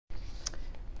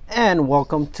and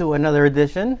welcome to another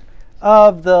edition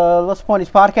of the Los Ponies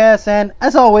podcast. And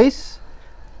as always,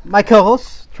 my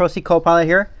co-host, Trusty co-pilot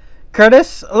here,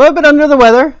 Curtis, a little bit under the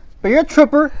weather, but you're a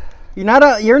trooper. You're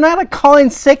not a calling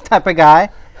sick type of guy,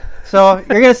 so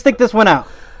you're gonna stick this one out.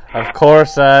 Of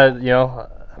course, I'm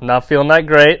not feeling that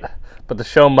great, but the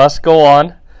show must go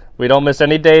on. We don't miss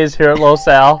any days here at Los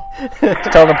Al.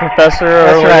 Telling the professor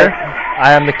earlier, right.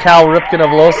 I am the Cal Ripken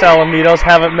of Los Alamitos.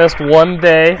 Haven't missed one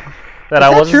day that I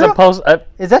wasn't supposed.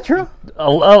 Is that true?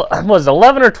 Was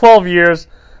 11 or 12 years.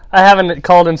 I haven't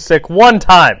called in sick one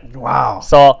time. Wow.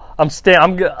 So I'm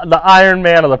the Iron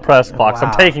Man of the press box. Wow.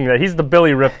 I'm taking that. He's the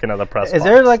Billy Ripken of the press box. Is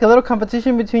there like a little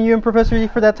competition between you and Professor E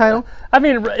for that title? I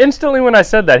mean, instantly when I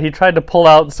said that, he tried to pull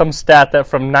out some stat that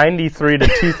from 93 to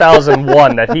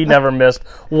 2001 that he never missed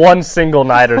one single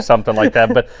night or something like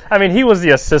that. But, I mean, he was the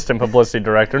assistant publicity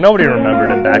director. Nobody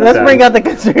remembered him back then. Let's bring out the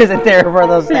conspiracy theory for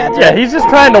those stats. Yeah, he's just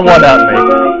trying to one-up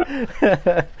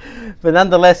me. But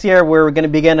nonetheless, here we're going to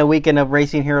begin a weekend of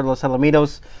racing here at Los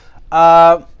Alamitos.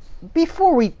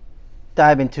 Before we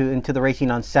dive into the racing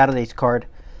on Saturday's card,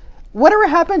 whatever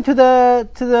happened to the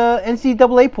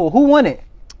NCAA pool? Who won it?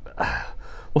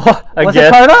 Well, Was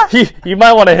again, it Carter? you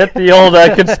might want to hit the old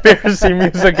conspiracy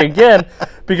music again,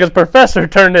 because Professor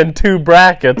turned in two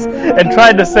brackets and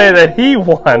tried to say that he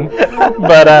won.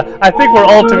 But I think we're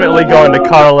ultimately going to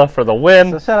Carla for the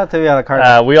win. So shout out to Viala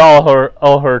Carter. We all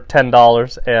owe her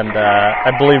 $10, and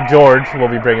I believe George will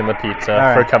be bringing the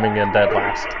pizza for coming in dead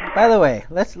last. By the way,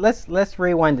 let's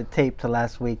rewind the tape to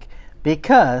last week,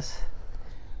 because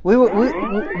we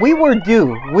were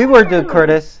due,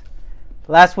 Curtis,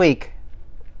 last week.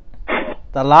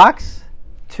 The locks,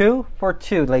 2 for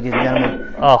 2, ladies and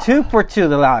gentlemen. Oh. 2 for 2,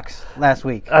 the locks last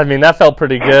week. I mean, that felt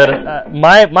pretty good.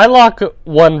 My lock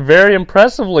won very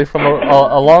impressively from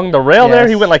along the rail there.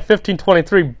 He went like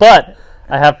 15-23, but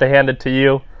I have to hand it to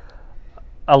you.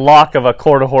 A lock of a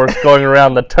quarter horse going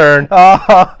around the turn.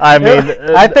 I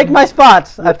mean, I picked my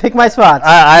spots. I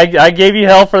gave you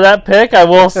hell for that pick, I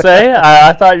will say.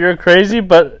 I thought you were crazy,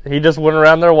 but he just went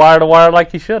around there wire to wire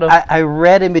like he should have. I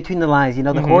read in between the lines. You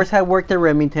know, the horse had worked at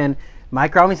Remington.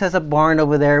 Mike Robbins has a barn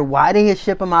over there. Why didn't he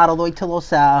ship him out all the way to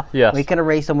Los Al? Yes. We could have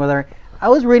raced him with her. I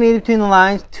was reading between the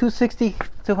lines.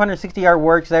 260-yard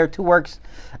works there. 2 works.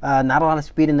 Not a lot of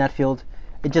speed in that field.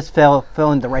 It just fell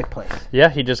in the right place. Yeah,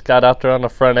 he just got out there on the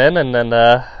front end, and then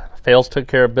Fales took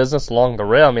care of business along the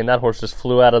rail. I mean, that horse just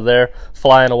flew out of there,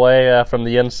 flying away from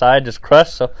the inside, just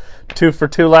crushed. So 2 for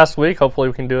 2 last week. Hopefully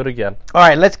we can do it again. All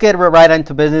right, let's get right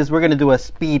into business. We're going to do a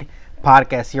speed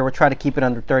podcast here. We'll try to keep it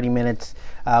under 30 minutes.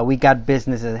 We got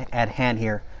business at hand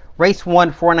here. Race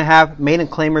 1, 4.5, maiden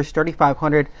claimers,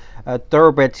 3,500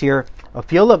 thoroughbreds here. A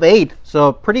field of 8,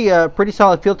 so pretty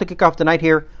solid field to kick off the night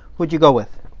here. Who'd you go with?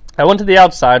 I went to the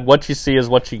outside. What you see is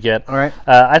what you get. All right.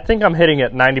 I think I'm hitting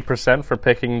at 90% for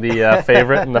picking the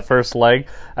favorite in the first leg.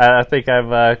 I think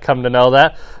I've come to know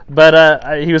that.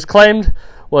 But he was claimed,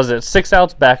 6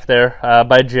 outs back there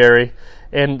by Jerry.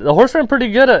 And the horse ran pretty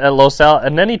good at Los Al,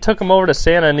 and then he took him over to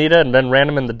Santa Anita and then ran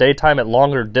him in the daytime at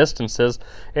longer distances.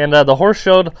 And the horse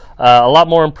showed a lot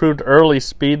more improved early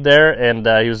speed there, and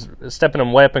he was stepping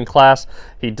him way up in class.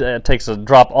 He takes a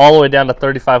drop all the way down to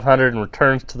 3,500 and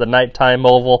returns to the nighttime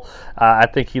oval. I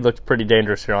think he looks pretty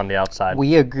dangerous here on the outside.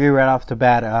 We agree right off the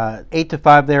bat.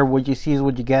 8-5 there, what you see is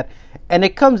what you get. And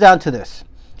it comes down to this.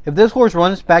 If this horse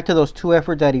runs back to those 2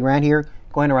 efforts that he ran here,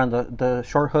 going around the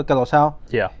short hook at Los Al,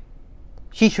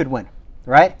 she should win,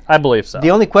 right? I believe so.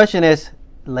 The only question is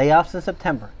layoffs in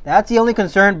September. That's the only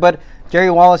concern, but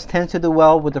Jerry Wallace tends to do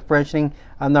well with the freshening.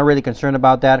 I'm not really concerned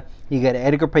about that. You get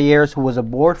Edgar Payeras, who was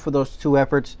aboard for those 2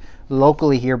 efforts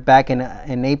locally here back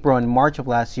in April and March of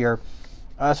last year.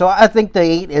 So I think the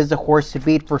 8 is the horse to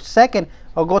beat. For second,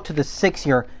 I'll go to the 6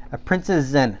 here, a Princess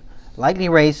Zen. Likely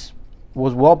race,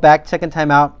 was well backed second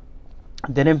time out,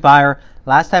 didn't fire.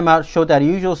 Last time out showed that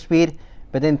usual speed,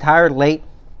 but then tired late.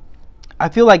 I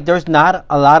feel like there's not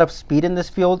a lot of speed in this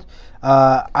field.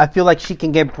 I feel like she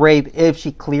can get brave if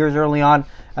she clears early on.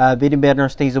 Vivian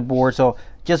Bednar stays aboard. So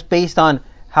just based on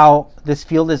how this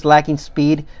field is lacking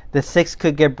speed, the 6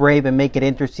 could get brave and make it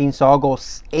interesting. So I'll go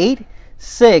 8,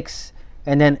 6,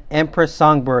 and then Empress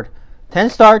Songbird. 10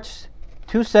 starts,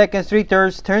 2 seconds,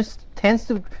 3/3. Tends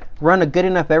to run a good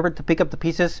enough effort to pick up the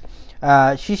pieces.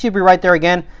 She should be right there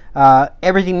again.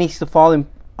 Everything needs to fall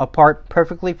apart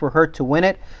perfectly for her to win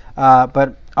it.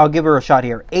 But I'll give her a shot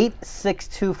here.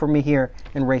 8-6-2 for me here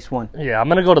in race 1. Yeah, I'm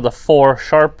going to go to the 4,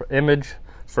 Sharp Image,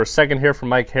 for a second here from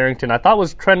Mike Harrington. I thought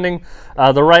was trending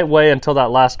the right way until that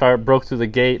last start. Broke through the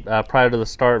gate prior to the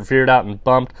start, veered out and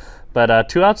bumped. But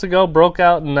 2 outs ago, broke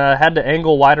out and had to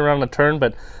angle wide around the turn,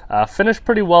 but finished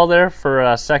pretty well there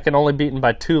for second, only beaten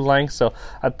by 2 lengths. So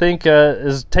I think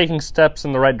is taking steps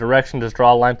in the right direction. Just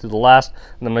draw a line through the last.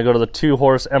 And then I'm going to go to the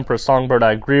 2-horse Empress Songbird.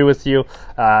 I agree with you.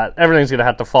 Everything's going to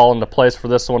have to fall into place for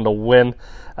this one to win.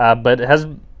 But it has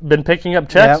been picking up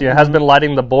checks. Yep. Has been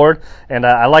lighting the board. And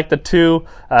I like the 2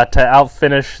 to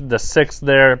outfinish the 6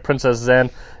 there, Princess Zen,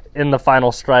 in the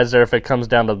final strides there if it comes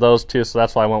down to those 2. So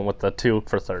that's why I went with the 2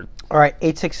 for third. All right,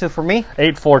 862 for me.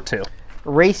 842.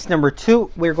 Race number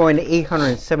 2, we're going to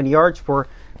 870 yards for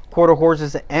quarter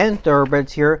horses and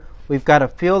thoroughbreds here. We've got a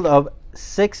field of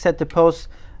 6 set to post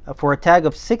for a tag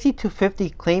of 6250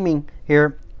 claiming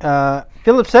here.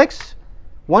 Field of 6,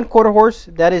 1 quarter horse.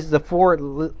 That is the 4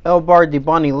 Elbar de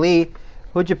Bonnie Lee.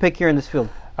 Who'd you pick here in this field?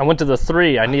 I went to the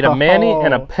 3. I need a Manny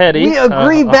and a Petty. We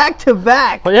agree back to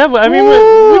back. Well, yeah, I mean,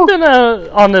 we've been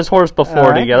on this horse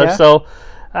before together. Yeah. So,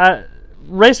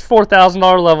 raced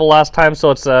 $4,000 level last time,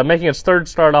 so it's making its 3rd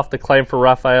start off the claim for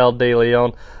Rafael de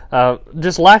Leon.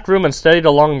 Just lacked room and steadied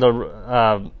along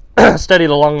on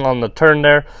the turn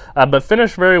there, but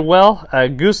finished very well.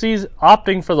 Goosey's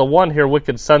opting for the 1 here,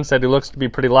 Wicked Sunset, who looks to be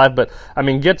pretty live, but I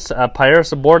mean gets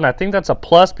Pierce aboard, and I think that's a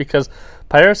plus because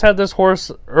Pierce had this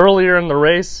horse earlier in the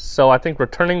race, so I think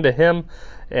returning to him,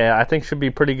 I think should be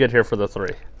pretty good here for the 3.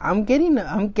 I'm getting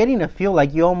a feel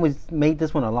like you almost made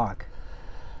this one a lock.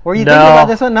 Were you thinking about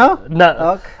this one? No? No.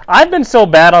 Okay. I've been so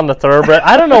bad on the thoroughbred.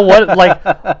 I don't know what,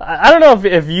 I don't know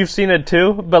if you've seen it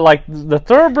too, but like the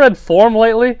thoroughbred form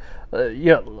lately,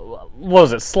 what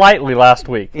was it, slightly last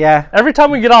week? Yeah. Every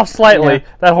time we get off slightly,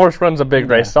 that horse runs a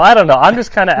big race. So I don't know. I'm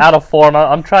just kind of out of form.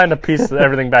 I'm trying to piece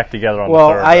everything back together on the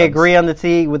thoroughbreds. Well, I agree on the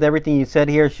tee with everything you said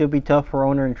here. Should be tough for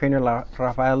owner and trainer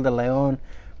Rafael de Leon.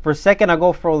 For second, I'll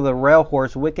go for the rail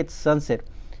horse, Wicked Sunset,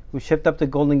 who shipped up to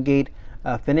Golden Gate.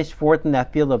 Finished 4th in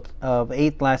that field of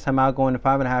 8th last time out, going to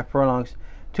 5.5 furlongs.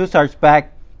 2 starts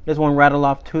back. This one rattled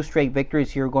off 2 straight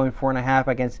victories here, going 4.5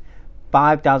 against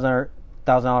 $5,000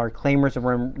 claimers of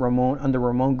Ramon under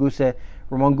Ramon Gusa.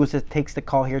 Ramon Gusa takes the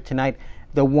call here tonight.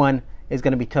 The 1 is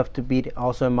going to be tough to beat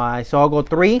also in my eyes. So I'll go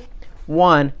 3,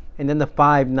 1, and then the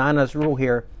 5, Nana's Rule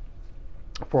here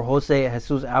for Jose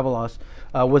Jesus Avalos.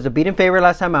 Was a beaten favorite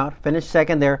last time out. Finished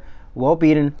 2nd there. Well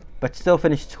beaten, but still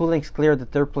finished 2 lengths clear of the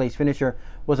 3rd place finisher.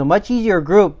 Was a much easier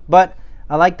group, but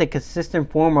I like the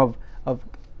consistent form of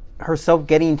herself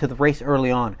getting into the race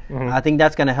early on. I think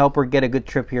that's going to help her get a good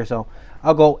trip here. So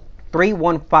I'll go 3,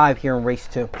 1, 5 here in race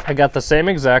 2. I got the same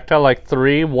exact. I like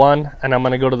 3, 1, and I'm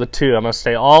going to go to the 2. I'm going to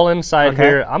stay all inside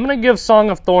here. I'm going to give Song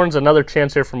of Thorns another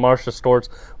chance here for Marcia Storts.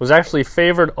 Was actually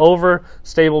favored over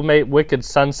stablemate Wicked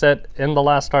Sunset in the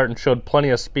last start and showed plenty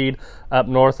of speed up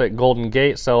north at Golden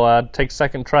Gate. So take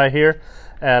second try here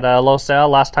at Los Al.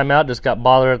 Last time out, just got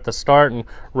bothered at the start and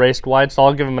raced wide. So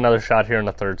I'll give him another shot here in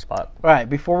the 3rd spot. All right,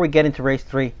 before we get into race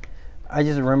 3, I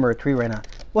just remember a tree right now.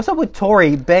 What's up with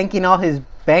Tori banking all his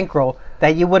bankroll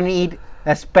that you wouldn't eat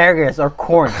asparagus or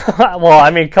corn? Well,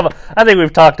 I mean, come on. I think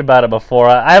we've talked about it before.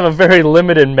 I have a very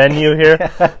limited menu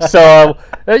here. So,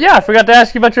 yeah, I forgot to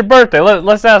ask you about your birthday.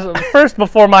 Let's ask first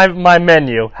before my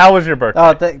menu. How was your birthday?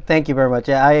 Oh, thank you very much.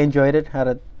 I enjoyed it. Had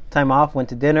a time off, went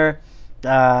to dinner.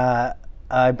 I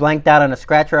blanked out on a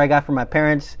scratcher I got from my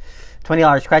parents.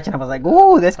 $20 scratch, and I was like,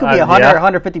 ooh, this could be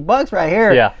 $150 right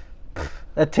here. Yeah.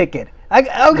 A ticket.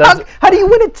 How do you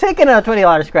win a ticket on a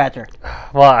 $20 scratcher?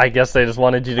 Well, I guess they just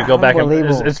wanted you to go back.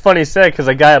 It's funny you say because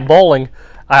a guy at bowling,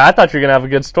 I thought you were going to have a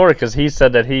good story because he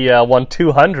said that he won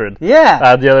 $200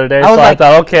 the other day. So I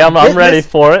thought, okay, I'm ready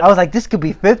for it. I was like, this could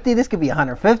be 50, this could be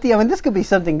 150. I mean, this could be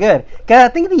something good. Because I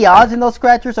think the odds in those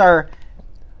scratchers are,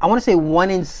 I want to say 1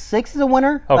 in 6 is a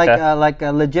winner, like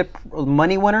a legit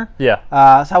money winner.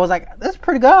 Yeah. So I was like, that's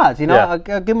pretty good odds, you know.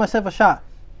 Yeah. I'll give myself a shot.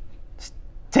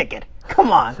 Ticket.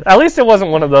 Come on. At least it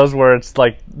wasn't one of those where it's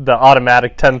like the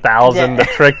automatic 10,000, the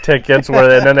trick tickets, and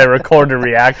then they record a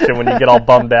reaction when you get all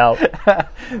bummed out.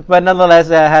 But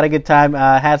nonetheless, I had a good time.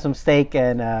 Had some steak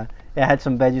and I had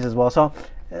some veggies as well. So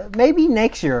maybe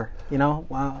next year,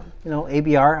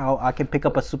 ABR, I can pick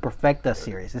up a Superfecta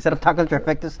series instead of taco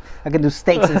trifectas. I can do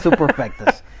steaks and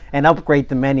Superfectas and upgrade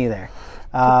the menu there.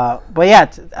 But yeah,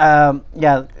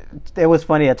 it was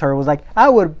funny that Tori was like, I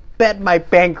would bet my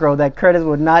bankroll that Curtis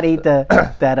would not eat that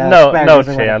no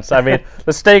chance. I mean,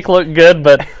 the steak looked good,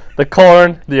 but the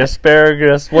corn, the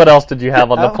asparagus, what else did you have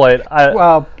on the plate?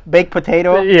 Baked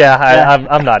potato. Yeah,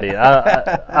 I'm not eating.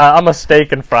 I'm a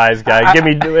steak and fries guy. Give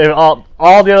me all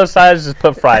the other sides, just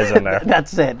put fries in there.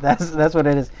 That's it. That's what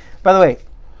it is. By the way,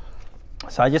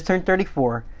 so I just turned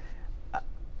 34.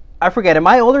 I forget, am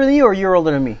I older than you or you're older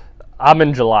than me? I'm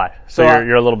in July, so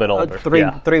you're a little bit older.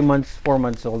 3 months, 4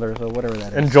 months older, so whatever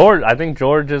that is. And I think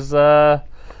George is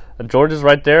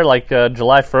right there, like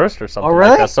July 1st or something. Oh, really?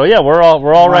 Like that. So yeah, we're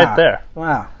all right there.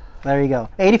 Wow. There you go.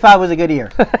 85 was a good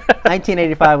year.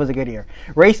 1985 was a good year.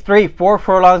 Race 3, 4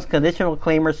 furlongs, conditional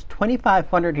claimers,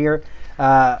 2,500 here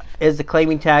is the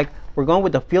claiming tag. We're going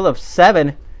with the field of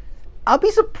 7. I'll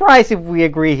be surprised if we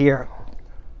agree here.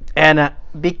 And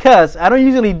because I don't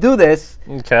usually do this,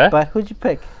 okay. But who'd you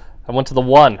pick? I went to the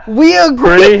 1. We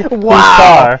agree.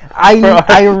 Wow.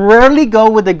 I rarely go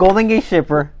with the Golden Gate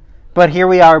Shipper, but here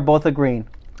we are both agreeing.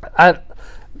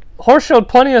 Horse showed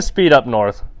plenty of speed up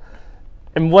north.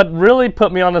 And what really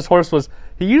put me on this horse was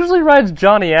he usually rides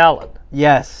Johnny Allen.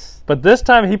 Yes. But this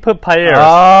time he put Pierre. Oh,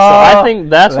 so I think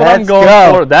that's what I'm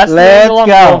going for. That's the angle I'm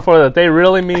going for, that they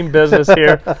really mean business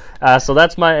here. So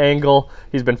that's my angle.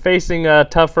 He's been facing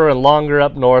tougher and longer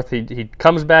up north. He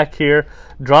comes back here,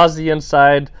 draws the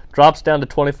inside, drops down to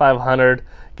 2,500,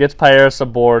 gets Pierre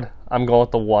aboard. I'm going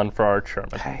with the 1 for Art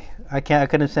Sherman. Okay. I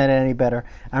couldn't have said it any better.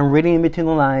 I'm reading in between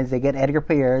the lines. They get Edgar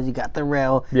Pierres. You got the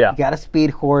rail. Yeah. You got a speed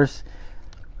horse.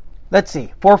 Let's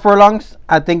see. 4 furlongs.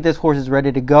 I think this horse is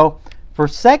ready to go. For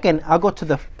second, I'll go to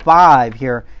the 5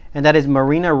 here, and that is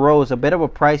Marina Rose. A bit of a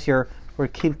price here for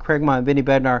Keith Craigmont and Vinny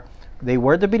Bednar. They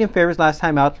were the beating favorites last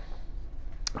time out,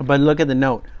 but look at the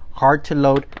note. Hard to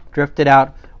load, drifted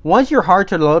out. Once you're hard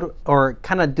to load or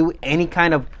kind of do any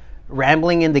kind of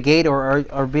rambling in the gate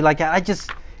or be like that,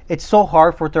 it's so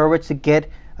hard for thoroughbreds to get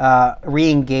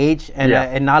re-engaged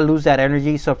and not lose that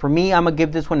energy. So for me, I'm going to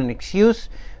give this one an excuse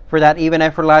for that even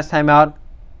effort last time out,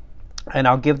 and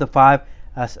I'll give the 5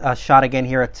 a shot again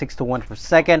here at 6-1 for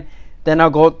second. Then I'll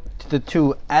go to the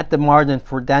 2 at the margin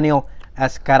for Daniel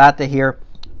Escarate here.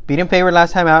 Beaten favorite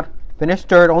last time out, finished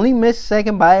third, only missed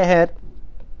second by a head,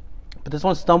 but this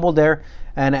one stumbled there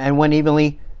and went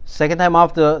evenly. Second time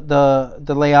off the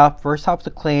layoff, first off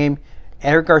the claim.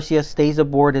 Eric Garcia stays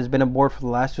aboard, has been aboard for the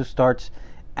last 2 starts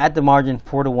at the margin,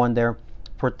 4-1 there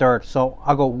for third. So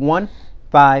I'll go 1,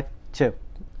 5, 2.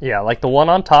 Yeah, like the 1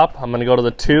 on top. I'm going to go to the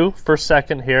 2 for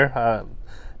second here.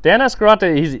 Dan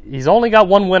Escarate, he's only got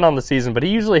 1 win on the season, but he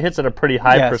usually hits at a pretty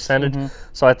high percentage. Mm-hmm.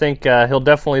 So I think he'll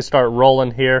definitely start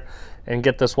rolling here and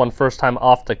get this one first time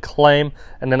off the claim.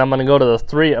 And then I'm going to go to the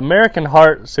 3, American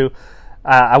Heart. So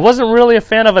I wasn't really a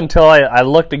fan of until I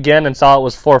looked again and saw it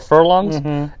was 4 furlongs.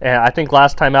 Mm-hmm. And I think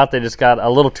last time out they just got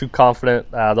a little too confident.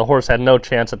 The horse had no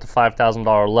chance at the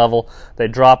 $5,000 level. They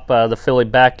drop the filly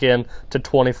back in to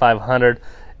 2,500.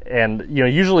 And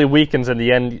usually weakens in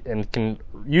the end and can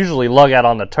usually lug out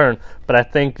on the turn. But I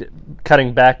think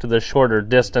cutting back to the shorter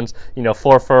distance,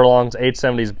 4 furlongs,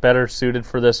 870 is better suited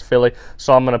for this filly.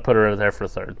 So I'm going to put her there for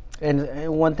third.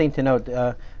 And one thing to note,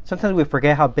 sometimes we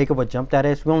forget how big of a jump that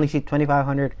is. We only see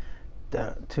 2,500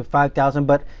 to 5,000,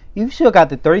 but you've still got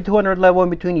the 3,200 level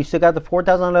in between. You still got the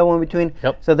 4,000 level in between.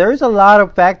 Yep. So there's a lot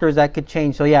of factors that could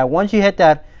change. So yeah, once you hit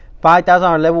that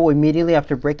 $5,000 level immediately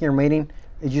after breaking your mating,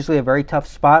 it's usually a very tough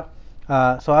spot.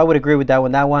 So I would agree with that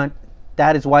one.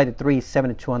 That is why the 3 is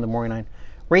 7-2 on the morning line.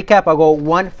 Recap, I'll go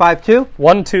 1, 5, 2.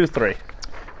 1, 2, 3.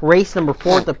 Race number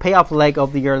 4, the payoff leg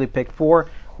of the early pick 4.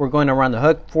 We're going around the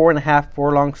hook, 4.5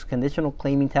 furlongs, conditional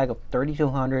claiming tag of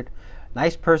 $3,200.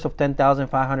 Nice purse of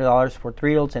 $10,500 for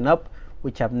 3-year-olds and up,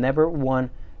 which have never won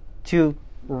 2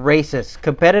 races.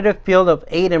 Competitive field of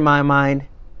 8 in my mind.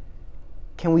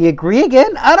 Can we agree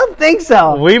again? I don't think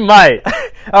so. We might.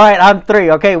 All right, I'm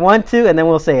 3. Okay, 1, 2, and then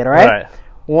we'll say it. All right. All right.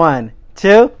 1,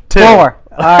 2, 2. 4.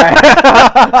 All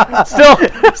right.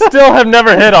 still have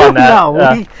never hit on that. No,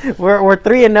 we're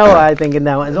 3-0. I think in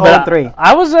that one. It's all 3.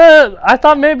 I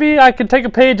thought maybe I could take a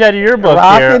page out of your book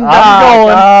Rock here. and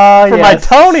I'm going for my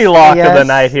Tony lock of the Yes.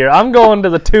 night here. I'm going to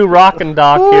the 2 Rock and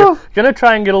Dock here. Gonna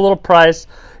try and get a little price.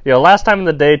 Last time in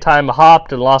the daytime,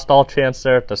 hopped and lost all chance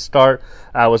there at the start.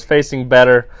 I was facing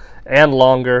better and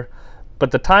longer.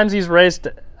 But the times he's raced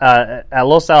at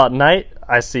Los Al at night,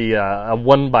 I see a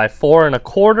 1 by 4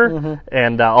 1/4,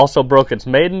 and also broke its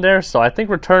maiden there. So I think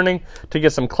returning to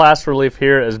get some class relief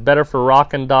here is better for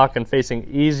Rock and Dock, and facing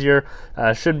easier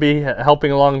should be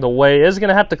helping along the way. Is going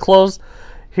to have to close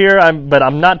here, but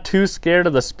I'm not too scared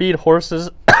of the speed horses.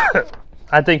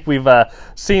 I think we've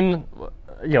seen,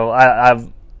 I've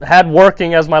had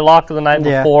working as my lock of the night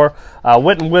before.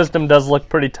 Wit and Wisdom does look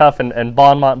pretty tough, and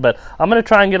Bonmont, but I'm going to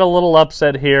try and get a little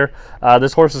upset here.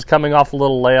 This horse is coming off a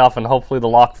little layoff, and hopefully the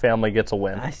Lock family gets a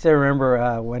win. I still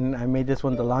remember when I made this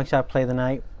one the long shot play of the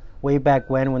night, way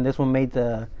back when this one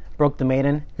broke the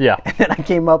maiden. Yeah. And then I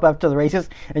came up after the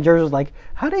races, and George was like,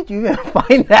 "How did you even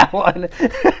find that one?"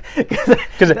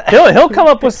 Because he'll come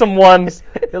up with some ones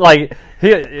like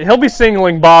He'll be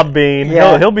singling Bob Bean.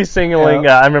 Yeah. He'll be singling.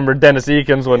 I remember Dennis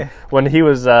Eakins when he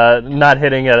was not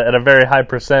hitting at a very high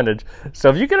percentage. So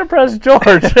if you can impress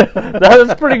George, that's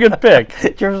a pretty good pick.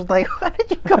 George was like, "Why did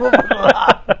you come up with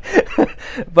that?"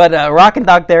 But Rock and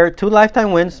Doc there, 2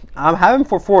 lifetime wins. I'm having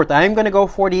for 4th. I am going to go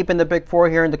 4 deep in the pick 4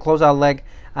 here in the closeout leg.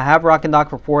 I have Rock and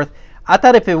Doc for 4th. I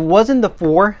thought if it wasn't the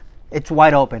 4, it's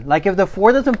wide open. Like if the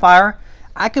 4 doesn't fire,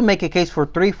 I could make a case for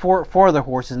 3, 4 other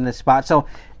horses in this spot. So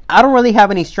I don't really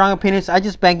have any strong opinions. I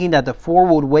just banking that the 4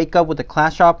 would wake up with the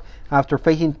class shop after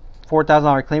facing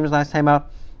 $4,000 claimers last time out.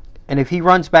 And if he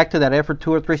runs back to that effort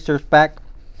 2 or 3 starts back,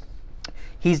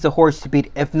 he's the horse to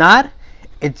beat. If not,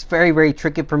 it's very, very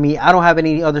tricky for me. I don't have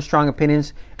any other strong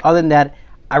opinions other than that.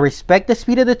 I respect the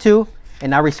speed of the 2,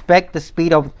 and I respect the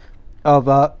speed of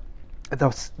the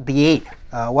 8.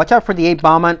 Watch out for the 8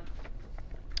 Beaumont.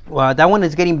 That one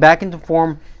is getting back into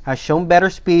form. Has shown better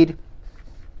speed.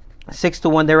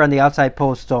 6-1 there on the outside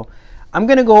post. So I'm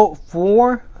going to go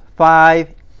 4, 5,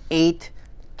 8,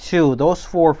 2. Those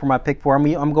 4 for my pick 4. I'm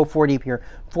going to go 4 deep here.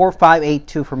 4, 5, 8,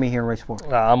 2 for me here in race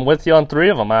 4. I'm with you on 3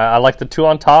 of them. I like the 2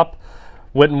 on top.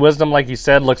 Wit and Wisdom, like you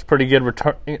said, looks pretty good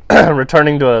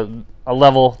returning to a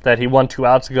level that he won 2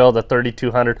 outs ago, the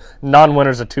 3,200.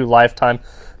 Non-winners a 2 lifetime.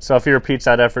 So if he repeats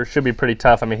that effort, should be pretty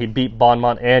tough. I mean, he beat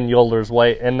Bonmont and Yoelder's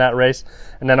way in that race.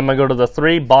 And then I'm going to go to the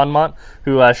 3, Bonmont,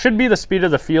 who should be the speed of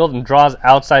the field and draws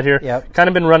outside here. Yep. Kind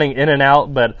of been running in and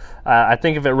out, but I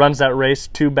think if it runs that race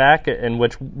 2 back, in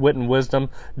which Wit and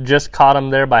Wisdom just caught him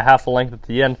there by half a length at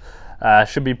the end,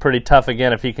 should be pretty tough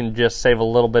again if he can just save a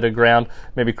little bit of ground,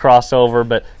 maybe cross over,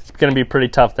 but it's going to be pretty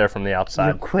tough there from the outside.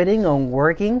 You're quitting on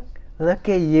working? Look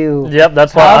at you. Yep,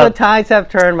 that's why. How the tides have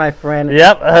turned, my friend.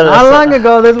 Yep. Not long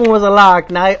ago, this one was a lock.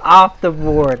 Now off the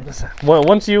board.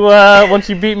 Once you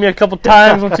beat me a couple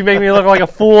times, once you make me look like a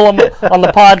fool on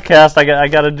the podcast, I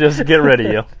got to just get rid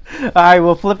of you. All right,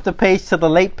 we'll flip the page to the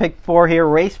late pick 4 here.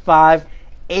 Race 5,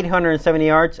 870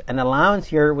 yards. An allowance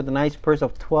here with a nice purse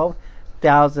of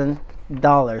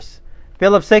 $12,000.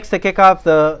 Field of 6 to kick off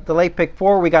the late pick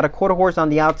 4. We got a quarter horse on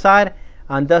the outside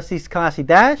on Dusty's Classy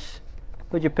Dash.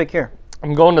 Who'd you pick here?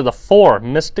 I'm going to the 4,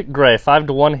 Mystic Gray.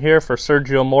 5-1 here for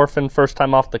Sergio Morfin, first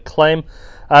time off the claim.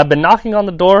 I've been knocking on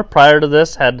the door prior to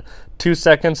this, had 2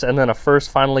 seconds, and then a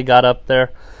first finally got up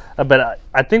there. But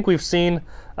I think we've seen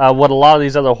what a lot of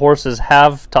these other horses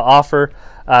have to offer.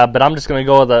 But I'm just going to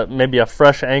go with maybe a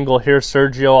fresh angle here.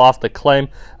 Sergio off the claim,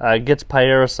 gets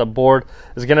Payeras aboard.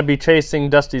 Is going to be chasing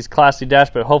Dusty's Classy Dash,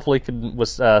 but hopefully could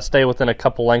stay within a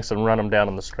couple lengths and run him down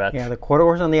on the stretch. Yeah, the quarter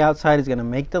horse on the outside is going to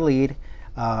make the lead.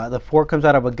 The 4 comes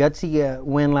out of a gutsy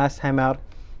win last time out.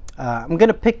 I'm going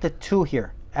to pick the 2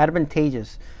 here,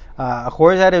 Advantageous. A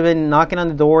horse that has been knocking on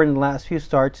the door in the last few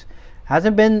starts.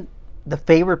 Hasn't been the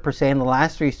favorite per se in the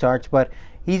last 3 starts, but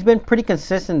he's been pretty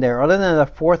consistent there. Other than the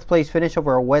 4th place finish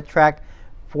over a wet track,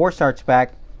 5 starts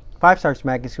back,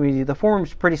 the form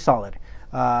is pretty solid.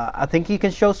 I think he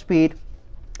can show speed.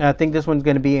 And I think this one's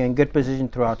going to be in good position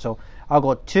throughout. So I'll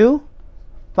go 2,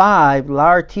 5,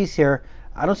 La Ortiz here.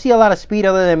 I don't see a lot of speed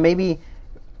other than maybe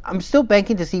I'm still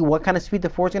banking to see what kind of speed the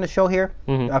 4 is going to show here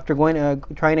after going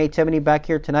trying 870 back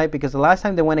here tonight, because the last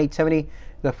time they went 870,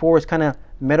 the 4 was kind of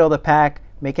middle of the pack,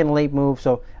 making a late move.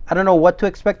 So I don't know what to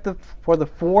expect for the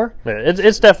 4. Yeah,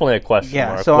 it's definitely a question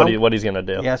mark what he's going to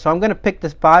do. Yeah, so I'm going to pick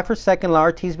this 5 for second, La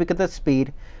Ortiz, because of the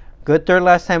speed. Good third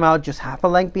last time out, just half a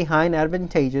length behind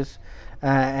Advantageous.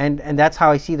 And that's how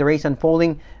I see the race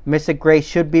unfolding. Mystic Gray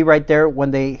should be right there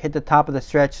when they hit the top of the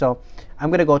stretch. So I'm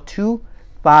going to go 2,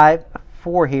 5,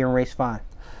 4 here in race 5.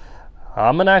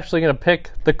 I'm actually going to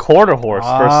pick the quarter horse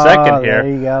for second here.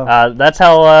 There you go. That's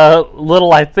how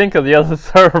little I think of the other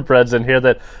thoroughbreds in here.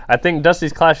 That I think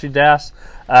Dusty's Classy Dash,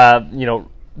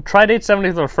 tried 870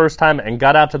 for the first time and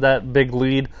got out to that big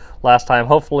lead last time.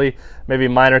 Hopefully, maybe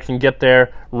Minor can get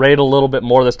there, rate a little bit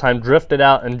more this time, drifted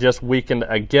out and just weakened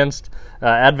against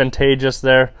Advantageous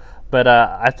there. But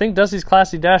I think Dusty's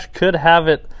Classy Dash could have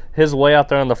it his way out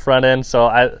there on the front end. So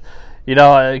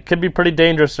it could be pretty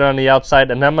dangerous on the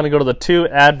outside. And then I'm going to go to the 2,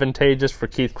 Advantageous for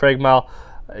Keith Craigmile.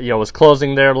 Was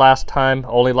closing there last time,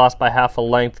 only lost by half a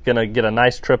length. Going to get a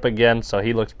nice trip again, so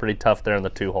he looks pretty tough there in the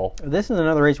 2 hole. This is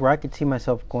another race where I could see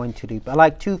myself going too deep. I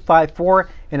like 2, 5, 4,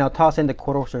 and I'll toss in the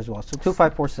quarter horse as well. So 2,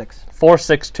 5, 4, 6. 4,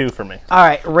 6, 2 for me. All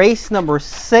right, race number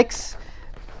 6,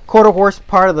 quarter horse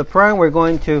part of the prime. We're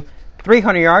going to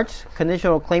 300 yards,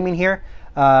 conditional claiming here.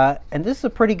 And this is a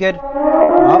pretty good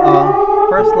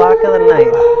first lock of the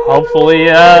night. Hopefully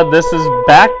this is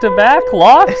back-to-back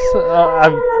locks.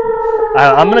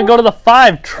 I'm going to go to the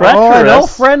 5, Treacherous. Oh, no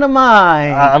friend of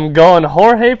mine. I'm going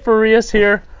Jorge Farias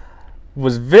here.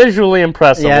 was visually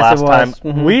impressive Yes, last it time. was.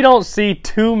 Mm-hmm. We don't see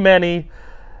too many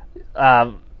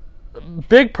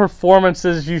big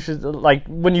performances. You should, like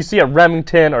when you see at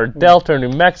Remington or Delta or New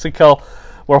Mexico,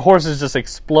 where horses just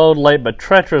explode late, but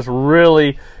Treacherous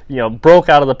really, broke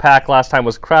out of the pack last time,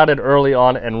 was crowded early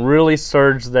on, and really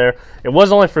surged there. It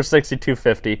was only for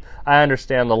 6,250. I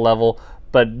understand the level,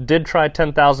 but did try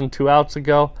 10,000 2 outs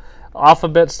ago. Off a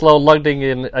bit slow, lugged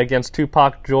in against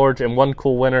Tupac George and One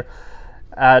Cool Winner.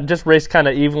 Just raced kind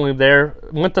of evenly there.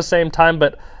 Went the same time,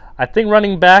 but I think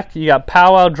running back, you got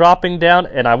Powwow dropping down,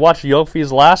 and I watched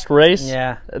Yofi's last race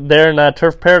there in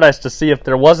Turf Paradise to see if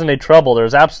there was any trouble. There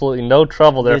was absolutely no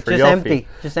trouble there for Yofi.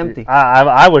 Just empty.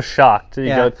 I was shocked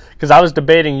because I was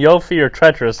debating Yofi or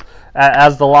Treacherous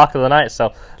as the lock of the night,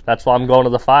 so that's why I'm going to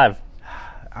the 5.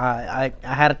 I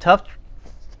had a tough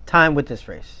time with this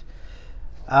race.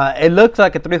 It looked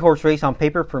like a 3-horse race on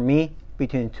paper for me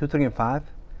between 2, 3, and 5.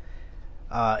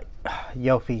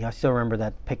 Yofi, I still remember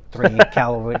that pick 3 in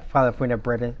California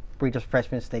Breeders'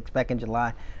 Freshman Stakes back in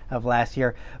July of last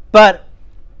year. But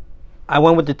I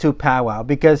went with the 2 Powwow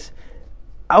because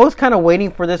I was kind of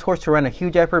waiting for this horse to run a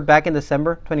huge effort back in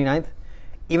December 29th,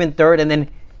 even 3rd, and then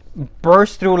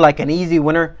burst through like an easy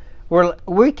winner.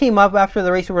 We came up after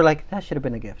the race and we were like, that should have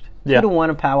been a gift. Yeah. Should have won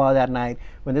a Powwow that night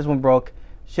when this one broke.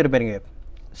 Should have been a gift.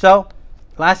 So,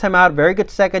 last time out, very good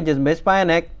second, just missed by a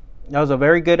neck. That was a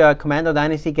very good Commando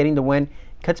Dynasty getting the win.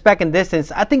 Cuts back in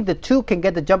distance. I think the 2 can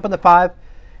get the jump on the 5.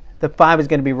 The 5 is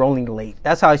going to be rolling late.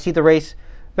 That's how I see the race.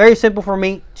 Very simple for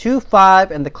me. 2,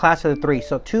 5, and the class of the 3.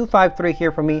 So 2, 5, 3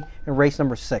 here for me in race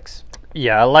number 6.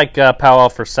 Yeah, I like Powwow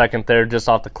for second there, just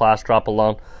off the class drop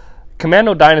alone.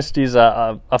 Commando Dynasty's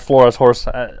a Flores horse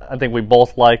I think we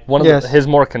both like. One of his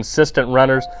more consistent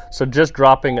runners. So just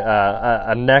dropping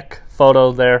a neck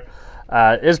photo there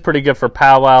is pretty good for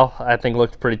Powwow. I think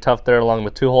looked pretty tough there along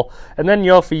with 2-hole. And then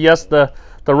Yofi, yes, the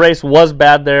race was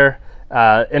bad there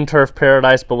in Turf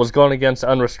Paradise, but was going against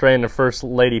Unrestrained and First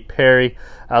Lady Perry.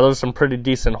 Those are some pretty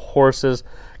decent horses.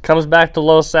 Comes back to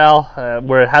Losal,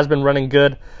 where it has been running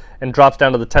good, and drops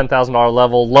down to the $10,000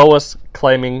 level. Lowest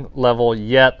claiming level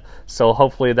yet. So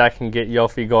hopefully that can get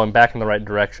Yofi going back in the right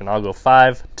direction. I'll go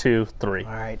 5, 2, 3.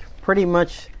 All right. Pretty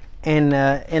much in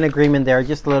agreement there.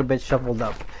 Just a little bit shuffled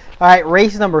up. All right.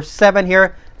 Race number 7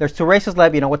 here. There's 2 races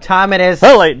left. You know what time it is.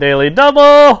 The Late Daily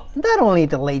Double. Not only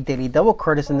the Late Daily Double,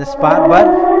 Curtis in this spot, but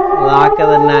lock of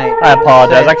the night. I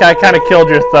apologize. I kind of killed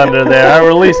your thunder there. I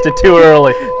released it too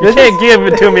early. You can't give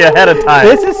it to me ahead of time.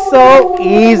 This is so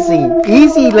easy.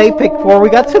 Easy late pick 4. We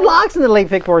got 2 locks in the late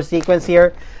pick 4 sequence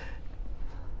here.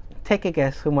 Take a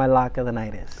guess who my lock of the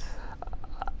night is.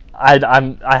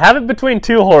 I have it between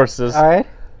 2 horses. All right.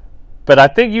 But I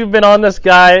think you've been on this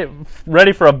guy,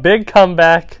 ready for a big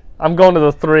comeback. I'm going to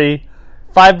the 3.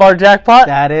 5-bar jackpot?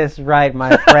 That is right,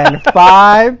 my friend.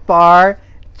 5-bar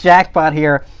jackpot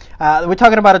here. We're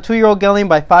talking about a 2-year-old gelding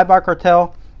by 5-bar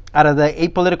Cartel out of the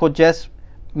Apolitical Jess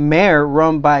mare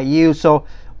run by you. So,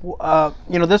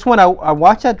 this one, I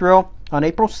watched that drill on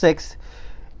April 6th.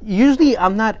 Usually,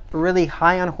 I'm not really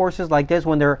high on horses like this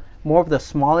when they're more of the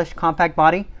smallish, compact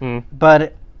body.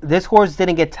 But this horse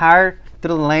didn't get tired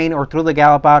through the lane or through the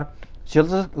gallop out. She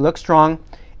looks strong.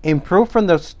 Improved from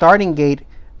the starting gate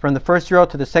from the first row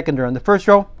to the second row. In the first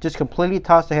row, just completely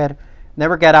tossed ahead.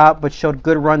 Never got out, but showed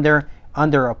good run there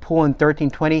under a pool in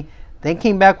 13:20. Then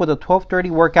came back with a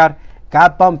 12:30 workout.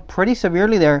 Got bumped pretty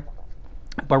severely there,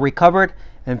 but recovered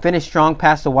and finished strong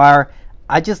past the wire.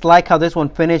 I just like how this one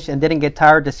finished and didn't get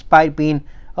tired despite being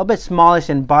a bit smallish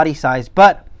in body size.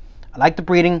 But I like the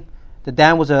breeding. The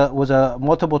Dan was a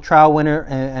multiple trial winner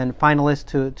and finalist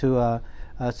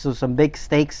to some big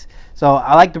stakes. So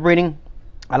I like the breeding.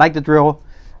 I like the drill.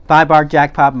 5-bar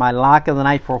jackpot, my lock of the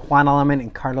night for Juan Element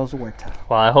and Carlos Huerta.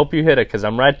 Well, I hope you hit it because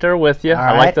I'm right there with you.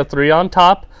 I like the 3 on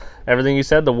top. Everything you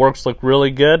said, the works look really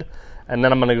good. And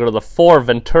then I'm going to go to the 4,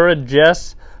 Ventura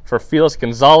Jess for Felix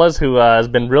Gonzalez, who has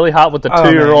been really hot with the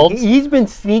 2-year-olds. He's been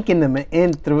sneaking them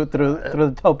in through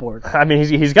the top board. I mean,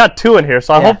 he's got 2 in here,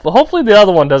 so hopefully the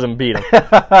other one doesn't beat him.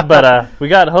 But we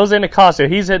got Jose Nicasio.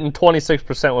 He's hitting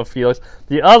 26% with Felix.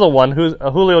 The other one,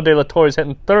 Julio De La Torre, is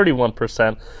hitting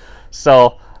 31%.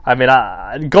 So, I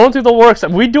mean, going through the works,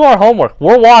 we do our homework.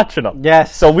 We're watching them.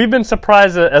 Yes. So we've been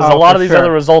surprised as a lot of these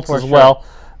other results as well.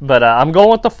 But I'm going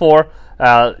with the 4.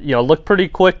 Looked pretty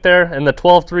quick there in the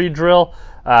 12-3 drill.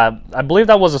 I believe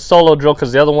that was a solo drill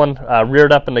because the other one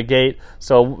reared up in the gate.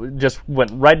 So just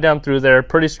went right down through there,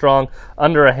 pretty strong,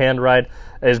 under a hand ride.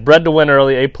 Is bred to win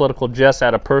early. Apolitical Jess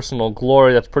at a Personal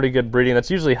Glory. That's pretty good breeding.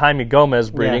 That's usually Jaime Gomez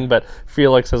breeding, but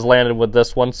Felix has landed with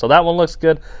this one. So that one looks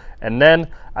good. And then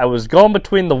I was going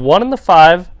between the 1 and the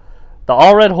 5. The The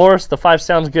All Red horse, the 5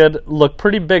 Sounds Good, looked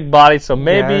pretty big body, so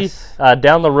maybe Yes.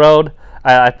 down the road,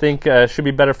 I think should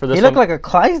be better for this He one. looked like a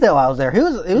Clydesdale out there. He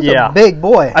was Yeah. a big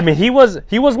boy. I mean, he was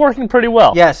working pretty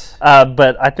well. Yes.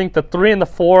 But I think the 3 and the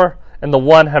 4 and the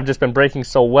 1 have just been breaking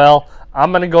so well.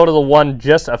 I'm going to go to the 1,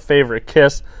 just a Favorite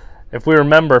Kiss. If we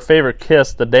remember, Favorite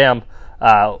Kiss, the dam,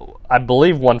 I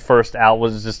believe won first out,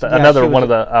 was just another one of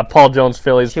the Paul Jones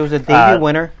fillies. She was a debut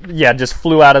winner. Yeah, just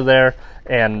flew out of there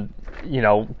and,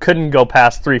 couldn't go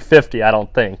past 350, I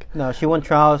don't think. No, she won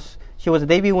trials. She was a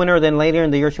debut winner. Then later in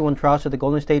the year, she won trials to the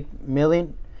Golden State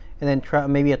Million, and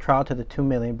then maybe a trial to the 2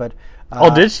 million. But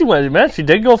did she win? Man, she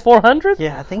did go 400?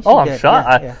 yeah, I think she I'm did.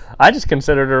 shocked. Yeah. I just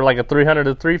considered her like a 300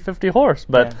 to 350 horse.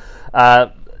 But,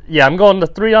 I'm going the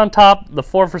 3 on top, the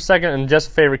 4 for second, and just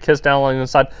a Favorite Kiss down along the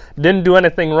side. Didn't do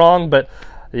anything wrong, but,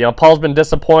 Paul's been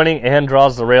disappointing and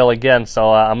draws the rail again.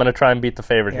 So I'm going to try and beat the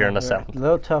favorite here in the 7th. A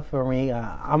little tough for me.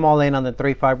 I'm all in on the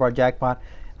 3 5-bar jackpot.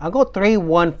 I'll go 3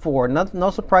 1 4. No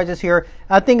surprises here.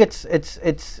 I think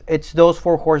it's those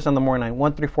 4 horses on the morning line,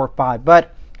 1 3 4 5.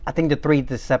 But I think the 3 is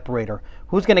the separator.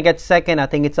 Who's going to get second? I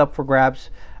think it's up for grabs.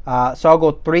 So I'll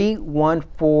go 3 1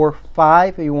 4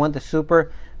 5 if you want the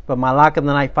super. But my lock of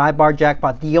the night, 5-bar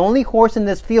jackpot, the only horse in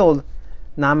this field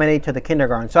nominated to the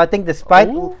kindergarten. So I think despite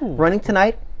running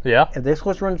tonight, if this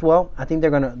horse runs well, I think they're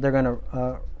gonna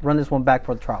run this one back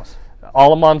for the trials.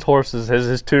 Alamon's horses,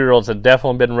 his 2-year-olds have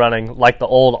definitely been running like the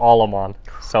old Alamon.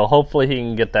 So hopefully he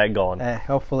can get that going.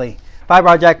 Hopefully.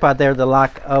 5-bar jackpot there, the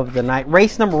lock of the night.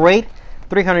 Race number 8,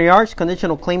 300 yards,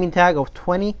 conditional claiming tag of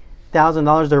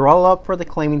 $20,000. They're all up for the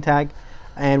claiming tag.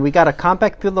 And we got a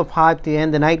compact field of 5 to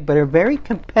end the night, but a very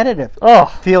competitive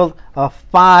field of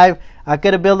 5. I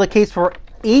could have built a case for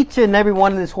each and every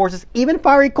one of these horses, even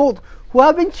Fiery Colt, who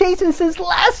I've been chasing since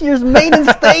last year's maiden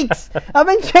stakes. I've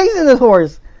been chasing this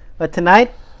horse. But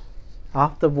tonight,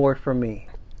 off the board for me.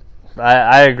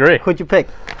 I agree. Who'd you pick?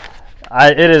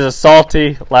 It is a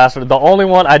salty last one. The only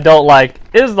one I don't like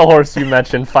is the horse you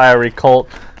mentioned, Fiery Colt.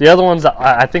 The other ones,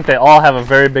 I think they all have a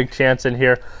very big chance in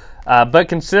here. But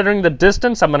considering the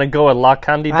distance, I'm going to go with La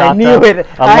Candidata. I knew it.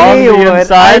 I knew you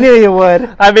would. I knew you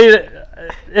would. I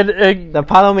mean, the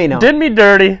Palomino did me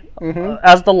dirty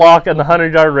as the lock in the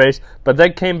 100-yard race, but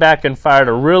then came back and fired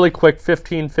a really quick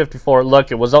 15:54.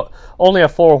 Look, it was only a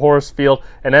 4-horse field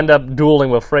and ended up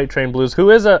dueling with Freight Train Blues, who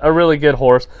is a really good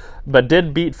horse, but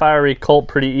did beat Fiery Colt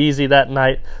pretty easy that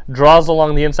night. Draws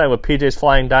along the inside with PJ's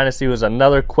Flying Dynasty, who is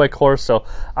another quick horse, so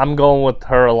I'm going with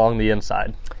her along the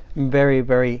inside. Very,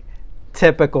 very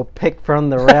typical pick from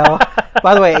the rail.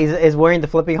 By the way, is wearing the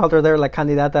flipping halter there like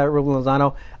Candidata Ruben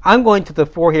Lozano. I'm going to the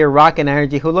 4 here, Rockin'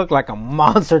 Energy, who looked like a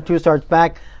monster 2 starts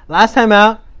back. Last time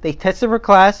out, they tested for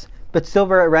class, but still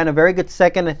ran a very good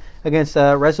second against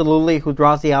Resolutely, who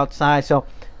draws the outside. So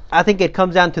I think it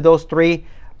comes down to those 3.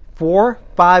 4,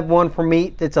 5, 1 for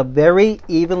me. It's a very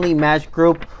evenly matched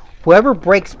group. Whoever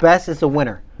breaks best is the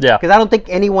winner. Yeah. Because I don't think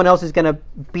anyone else is going to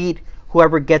beat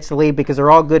whoever gets the lead, because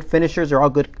they're all good finishers. They're all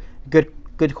good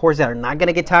horses that are not going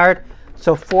to get tired.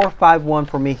 So 4, 5, 1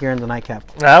 for me here in the nightcap.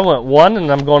 I went 1,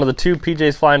 and I'm going to the 2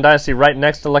 PJ's Flying Dynasty right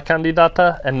next to La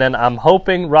Candidata, and then I'm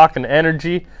hoping Rockin'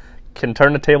 Energy can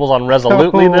turn the tables on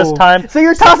Resolutely this time. So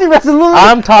you're tossing Resolutely?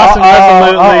 I'm tossing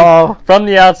Resolutely from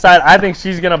the outside. I think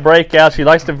she's going to break out. She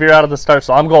likes to veer out of the start,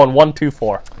 so I'm going 1, 2,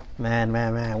 4.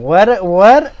 Man. What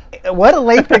a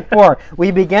late pick 4.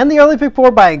 We began the early pick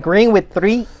 4 by agreeing with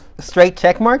 3 straight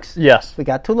check marks. Yes. We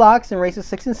got 2 locks in races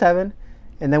 6 and 7,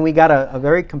 and then we got a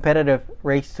very competitive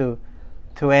race to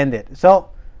end it. So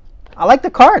I like the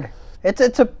card.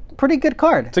 It's a pretty good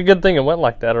card. It's a good thing it went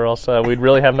like that, or else we'd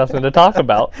really have nothing to talk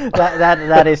about.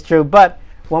 that is true. But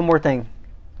one more thing.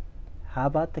 How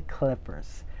about the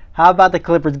Clippers?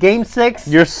 Game 6.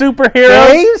 Your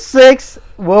superheroes. Game 6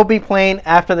 will be playing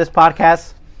after this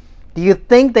podcast. Do you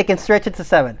think they can stretch it to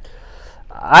 7?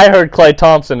 I heard Klay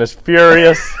Thompson is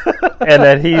furious and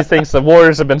that he thinks the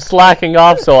Warriors have been slacking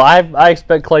off, so I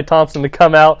expect Klay Thompson to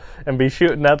come out and be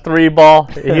shooting that 3 ball.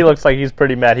 He looks like he's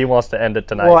pretty mad. He wants to end it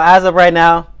tonight. Well, as of right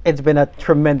now, it's been a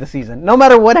tremendous season. No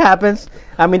matter what happens,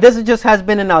 I mean, this just has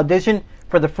been an audition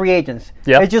for the free agents.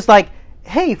 Yep. It's just like,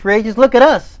 hey, free agents, look at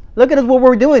us. Look at us, what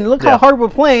we're doing. Look how hard we're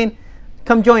playing.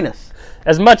 Come join us.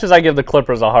 As much as I give the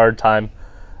Clippers a hard time,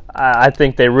 I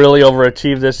think they really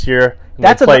overachieved this year.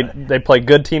 They play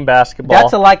good team basketball.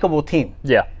 That's a likable team.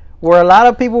 Yeah. Where a lot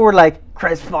of people were like,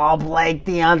 Chris Paul, Blake,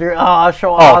 DeAndre,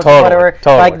 totally, whatever.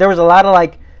 Totally. Like, there was a lot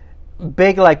of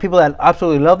big people that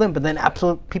absolutely loved them, but then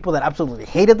people that absolutely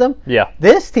hated them. Yeah.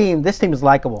 This team is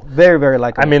likable. Very, very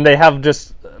likable. I mean, they have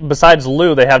besides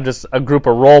Lou, they have just a group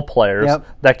of role players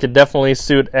that could definitely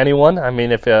suit anyone. I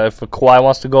mean, if Kawhi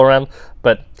wants to go around,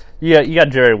 but you got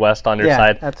Jerry West on your Yeah,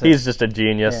 side. that's it. He's just a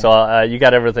genius. Yeah. So you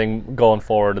got everything going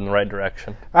forward in the right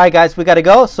direction. All right, guys, we got to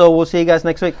go. So we'll see you guys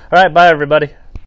next week. All right, bye everybody.